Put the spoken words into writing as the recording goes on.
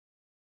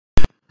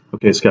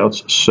Okay,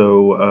 Scouts.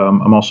 So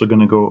I'm also going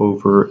to go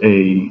over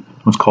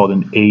what's called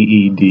an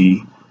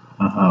AED,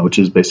 which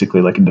is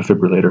basically like a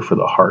defibrillator for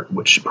the heart,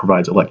 which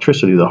provides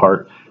electricity to the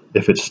heart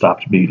if it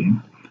stopped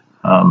beating.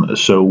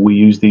 So we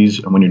use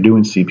these when you're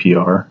doing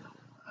CPR,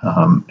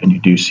 and you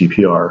do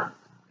CPR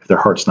if their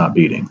heart's not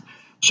beating.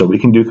 So we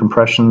can do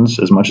compressions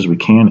as much as we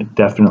can. It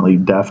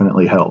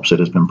definitely helps. It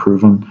has been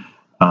proven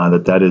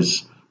that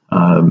is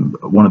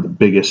one of the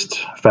biggest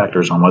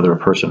factors on whether a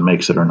person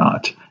makes it or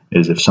not,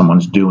 is if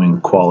someone's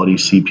doing quality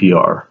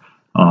CPR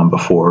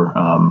before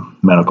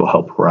medical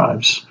help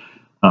arrives.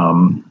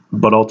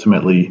 But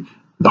ultimately,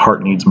 the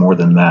heart needs more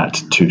than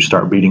that to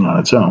start beating on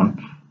its own,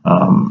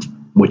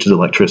 which is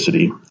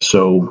electricity.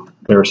 So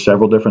there are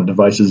several different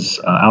devices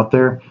out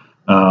there.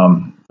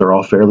 They're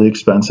all fairly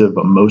expensive,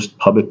 but most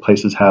public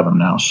places have them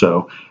now.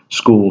 So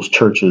schools,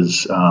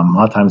 churches, a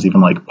lot of times even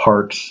like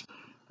parks,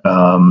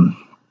 and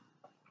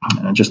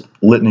just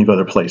litany of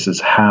other places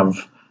have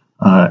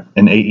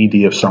an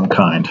AED of some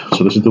kind.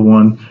 So this is the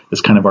one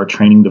that's kind of our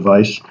training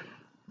device.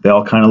 They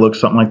all kind of look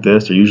something like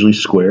this. They're usually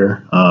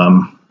square.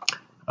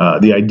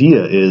 The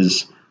idea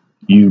is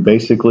you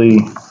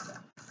basically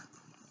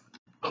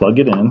plug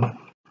it in,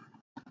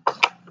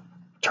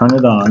 turn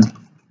it on,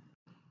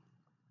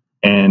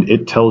 and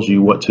it tells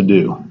you what to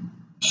do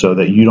so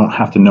that you don't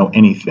have to know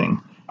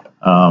anything.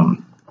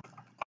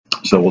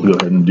 So we'll go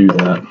ahead and do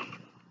that.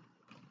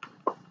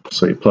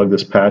 So you plug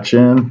this patch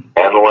in.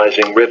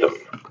 Analyzing rhythm.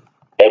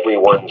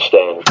 Everyone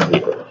stand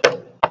clear.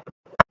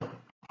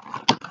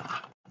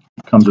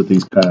 Comes with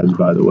these pads,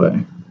 by the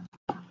way,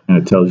 and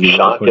it tells you.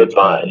 Shock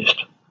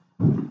advised.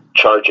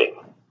 Charging.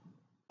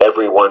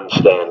 Everyone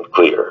stand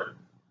clear.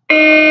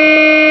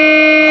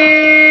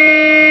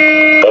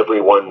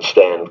 Everyone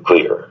stand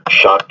clear.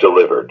 Shock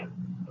delivered.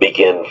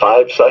 Begin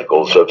 5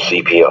 cycles of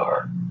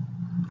CPR.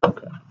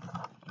 Okay.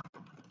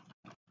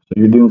 So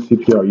you're doing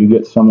CPR. You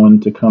get someone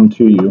to come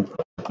to you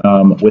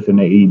with an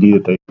AED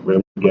that they were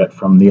able to get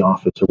from the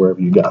office or wherever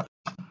you got it.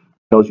 It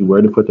tells you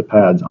where to put the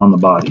pads on the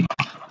body.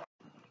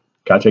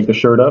 Got to take the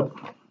shirt up.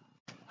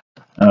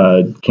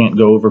 Can't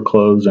go over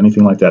clothes,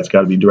 anything like that. It's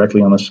got to be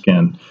directly on the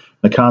skin.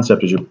 The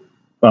concept is you're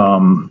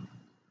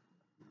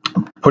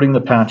putting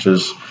the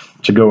patches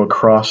to go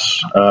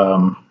across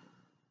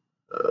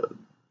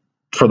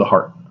for the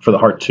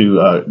heart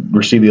to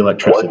receive the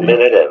electricity. 1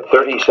 minute and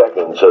 30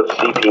 seconds of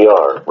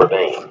CPR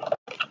remain.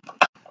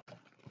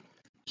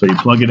 So you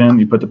plug it in,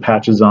 you put the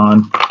patches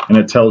on, and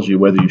it tells you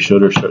whether you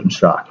should or shouldn't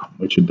shock,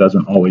 which it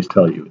doesn't always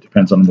tell you. It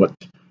depends on what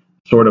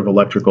sort of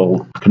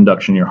electrical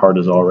conduction your heart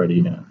is already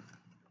in.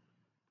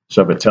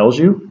 So if it tells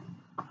you,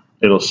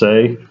 it'll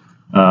say,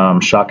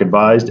 shock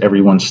advised,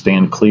 everyone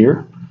stand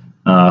clear,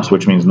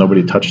 which means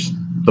nobody touches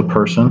the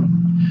person.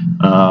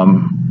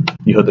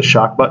 You hit the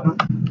shock button,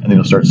 and then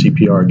you'll start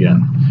CPR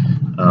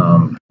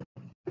again.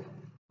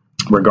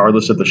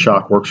 Regardless if the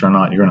shock works or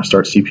not, you're going to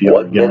start CPR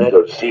 1 again. 1 minute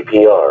of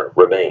CPR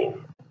remain.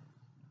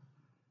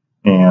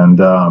 And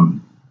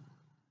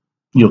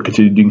you'll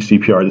continue doing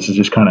CPR. This is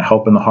just kind of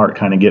helping the heart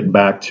kind of get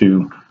back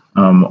to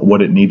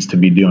what it needs to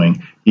be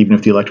doing. Even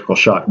if the electrical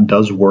shock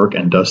does work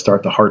and does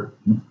start the heart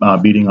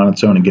beating on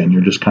its own again,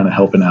 you're just kind of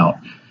helping out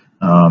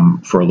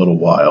for a little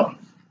while.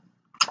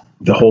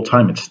 The whole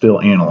time it's still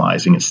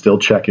analyzing, it's still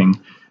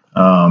checking.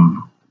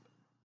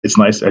 It's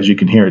nice, as you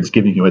can hear, it's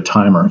giving you a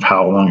timer of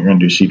how long you're going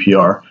to do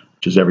CPR,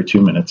 which is every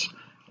 2 minutes.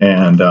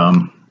 And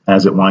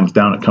as it winds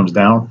down, it comes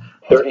down.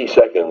 30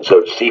 seconds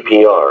of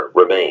CPR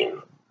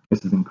remain.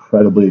 This is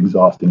incredibly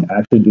exhausting.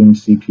 Actually doing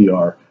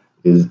CPR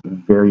is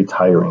very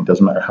tiring.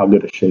 Doesn't matter how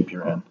good a shape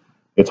you're in.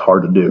 It's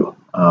hard to do.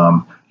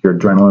 Your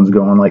adrenaline's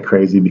going like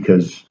crazy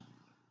because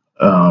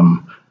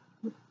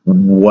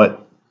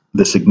what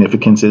the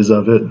significance is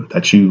of it,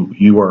 that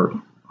you are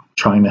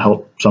trying to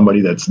help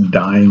somebody that's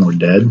dying or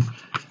dead,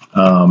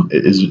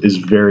 is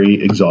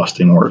very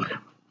exhausting work.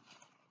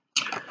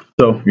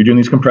 So you're doing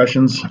these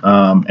compressions,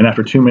 and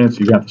after 2 minutes,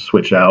 you're going to have to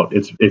switch out.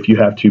 If you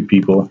have 2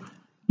 people,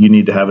 you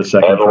need to have a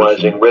second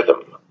Analyzing person.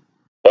 rhythm.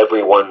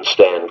 Everyone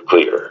stand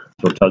clear.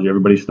 So it tells you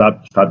everybody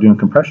stop doing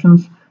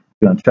compressions.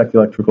 You're going to check the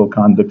electrical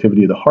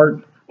conductivity of the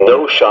heart.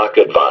 No shock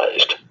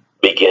advised.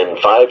 Begin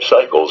 5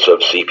 cycles of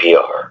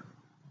CPR.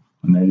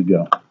 And there you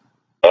go.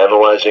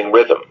 Analyzing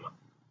rhythm.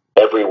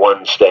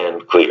 Everyone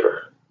stand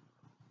clear.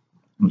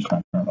 I'm just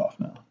trying to turn it off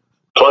now.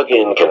 Plug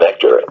in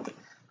connector.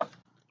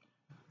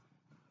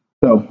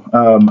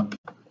 So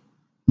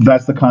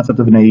that's the concept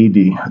of an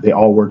AED. They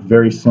all work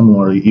very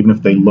similarly, even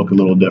if they look a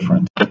little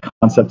different. The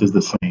concept is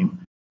the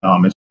same.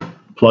 It's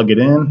plug it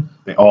in.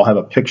 They all have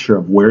a picture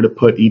of where to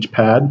put each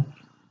pad,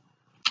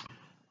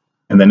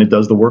 and then it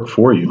does the work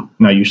for you.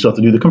 Now you still have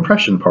to do the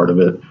compression part of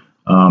it,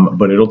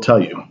 but it'll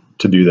tell you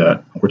to do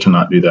that or to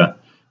not do that.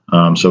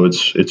 So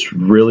it's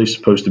really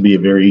supposed to be a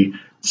very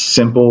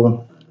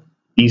simple,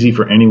 easy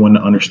for anyone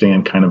to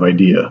understand kind of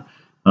idea.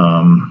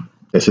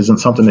 This isn't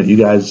something that you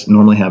guys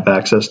normally have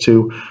access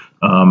to.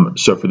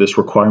 So for this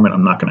requirement,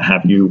 I'm not going to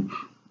have you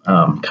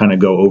kind of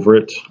go over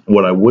it.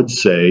 What I would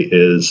say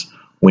is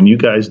when you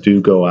guys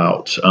do go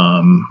out,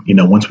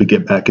 once we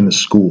get back into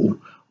school,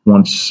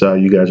 once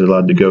you guys are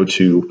allowed to go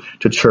to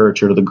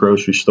church or to the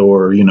grocery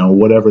store, or,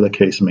 whatever the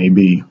case may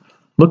be.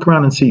 Look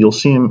around and see. You'll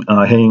see them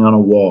hanging on a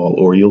wall,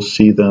 or you'll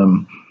see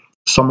them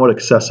somewhat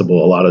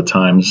accessible a lot of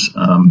times,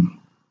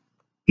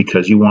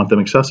 because you want them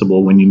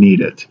accessible when you need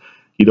it.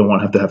 You don't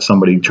want to have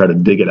somebody try to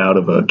dig it out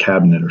of a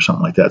cabinet or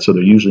something like that. So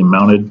they're usually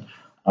mounted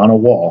on a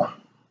wall,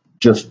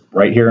 just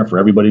right here for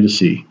everybody to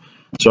see.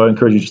 So I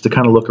encourage you just to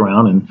kind of look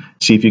around and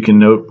see if you can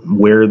note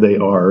where they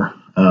are,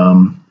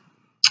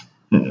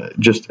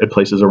 just at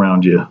places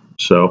around you.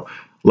 So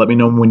let me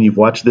know when you've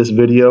watched this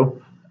video,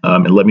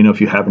 and let me know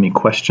if you have any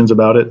questions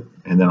about it,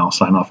 and then I'll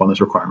sign off on this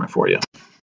requirement for you.